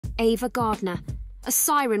Ava Gardner, a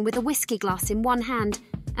siren with a whiskey glass in one hand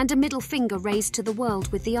and a middle finger raised to the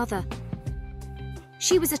world with the other.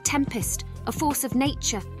 She was a tempest, a force of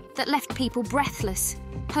nature that left people breathless.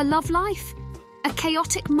 Her love life? A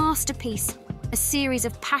chaotic masterpiece, a series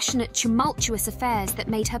of passionate, tumultuous affairs that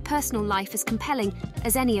made her personal life as compelling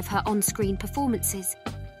as any of her on-screen performances.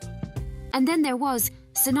 And then there was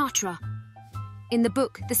Sinatra. In the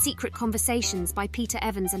book The Secret Conversations by Peter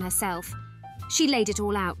Evans and herself, she laid it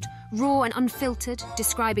all out, raw and unfiltered,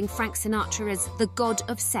 describing Frank Sinatra as the god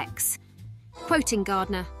of sex. Quoting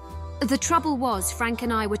Gardner, "The trouble was Frank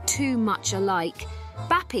and I were too much alike.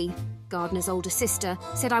 Bappy," Gardner's older sister,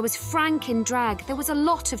 said I was frank in drag. There was a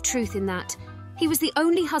lot of truth in that. He was the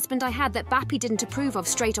only husband I had that Bappy didn't approve of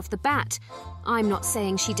straight off the bat. I'm not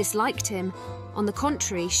saying she disliked him. On the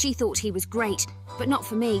contrary, she thought he was great, but not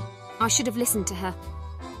for me. I should have listened to her."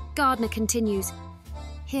 Gardner continues,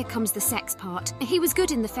 "Here comes the sex part. He was good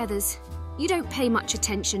in the feathers. You don't pay much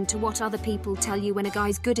attention to what other people tell you when a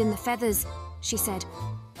guy's good in the feathers," she said.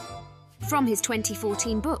 From his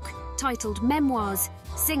 2014 book, titled Memoirs,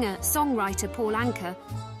 singer-songwriter Paul Anka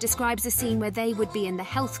describes a scene where they would be in the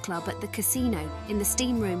health club at the casino, in the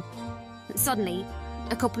steam room. Suddenly,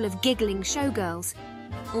 a couple of giggling showgirls,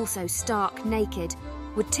 also stark naked,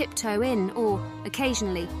 would tiptoe in, or,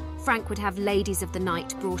 occasionally, Frank would have ladies of the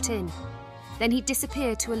night brought in. Then he'd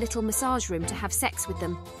disappear to a little massage room to have sex with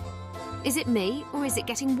them. Is it me, or is it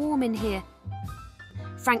getting warm in here?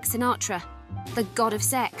 Frank Sinatra, the god of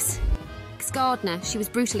sex. Gardner, she was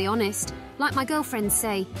brutally honest. Like my girlfriends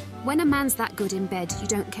say, when a man's that good in bed, you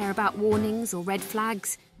don't care about warnings or red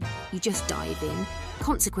flags. You just dive in,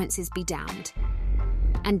 consequences be damned.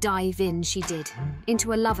 And dive in she did,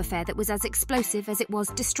 into a love affair that was as explosive as it was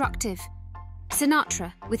destructive.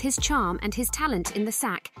 Sinatra, with his charm and his talent in the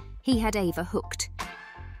sack, he had Ava hooked.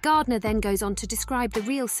 Gardner then goes on to describe the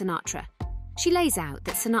real Sinatra. She lays out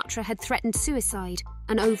that Sinatra had threatened suicide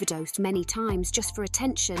and overdosed many times just for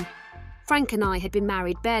attention. Frank and I had been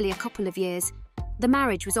married barely a couple of years. The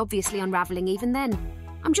marriage was obviously unravelling even then.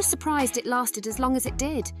 I'm just surprised it lasted as long as it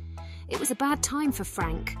did. It was a bad time for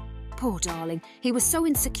Frank. Poor darling, he was so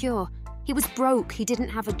insecure. He was broke, he didn't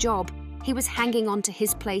have a job. He was hanging on to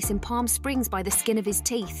his place in Palm Springs by the skin of his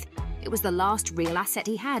teeth. It was the last real asset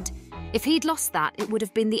he had. If he'd lost that, it would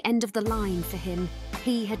have been the end of the line for him.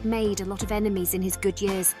 He had made a lot of enemies in his good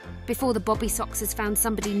years, before the Bobby Soxers found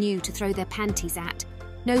somebody new to throw their panties at.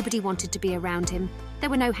 Nobody wanted to be around him. There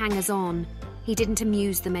were no hangers-on. He didn't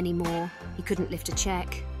amuse them anymore. He couldn't lift a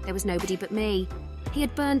check. There was nobody but me. He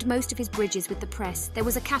had burned most of his bridges with the press. There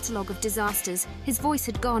was a catalogue of disasters. His voice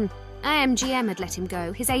had gone. AMGM had let him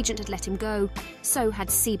go. His agent had let him go. So had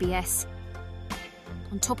CBS.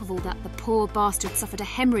 On top of all that, the poor bastard suffered a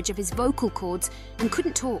hemorrhage of his vocal cords and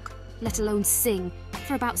couldn't talk, let alone sing,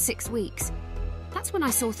 for about 6 weeks. That's when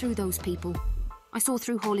I saw through those people. I saw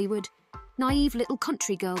through Hollywood. Naive little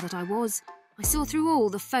country girl that I was. I saw through all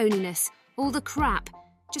the phoniness, all the crap.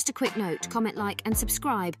 Just a quick note, comment, like and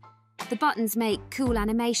subscribe. The buttons make cool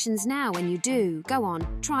animations now when you do. Go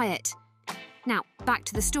on, try it. Now, back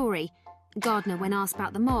to the story. Gardner, when asked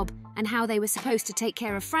about the mob and how they were supposed to take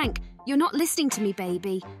care of Frank, "You're not listening to me,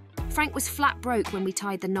 baby. Frank was flat broke when we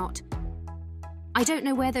tied the knot." I don't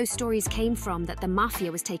know where those stories came from that the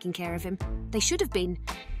mafia was taking care of him. They should have been.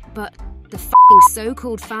 But the f***ing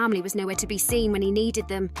so-called family was nowhere to be seen when he needed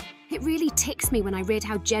them. It really ticks me when I read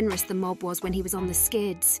how generous the mob was when he was on the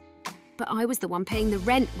skids. But I was the one paying the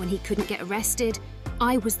rent when he couldn't get arrested.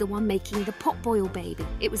 I was the one making the potboil baby.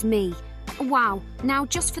 It was me. Wow, now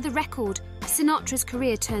just for the record, Sinatra's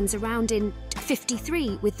career turns around in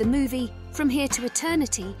 53 with the movie From Here to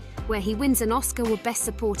Eternity, where he wins an Oscar for Best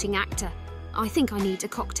Supporting Actor. I think I need a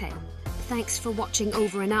cocktail. Thanks for watching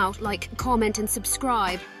Over and Out. Like, comment and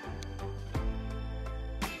subscribe.